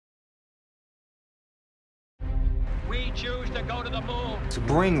choose to go to the moon. To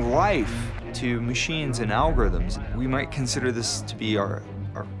bring life to machines and algorithms, we might consider this to be our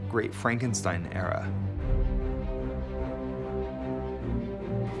great Frankenstein era.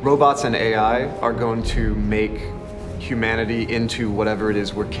 Robots and AI are going to make humanity into whatever it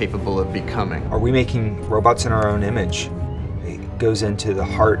is we're capable of becoming. Are we making robots in our own image? It goes into the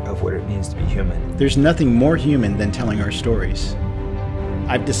heart of what it means to be human. There's nothing more human than telling our stories.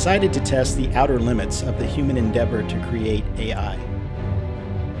 I've decided to test the outer limits of the human endeavor to create AI.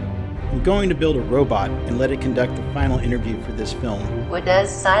 I'm going to build a robot and let it conduct the final interview for this film. What does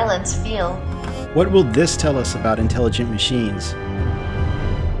silence feel? What will this tell us about intelligent machines?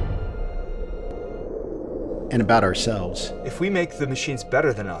 And about ourselves. If we make the machines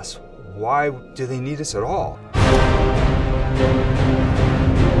better than us, why do they need us at all?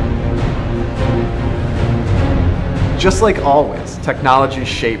 Just like always, technology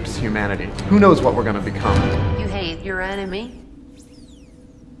shapes humanity. Who knows what we're going to become? You hate your enemy?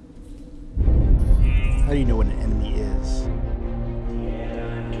 How do you know what an enemy is?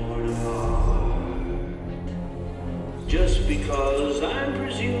 Just because I'm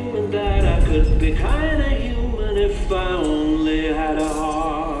presuming that I could be kinda human if I only had a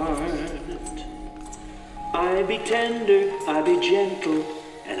heart. I'd be tender, I'd be gentle,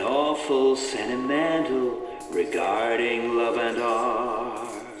 and awful sentimental regarding love and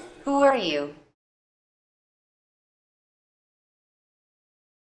art. Who are you?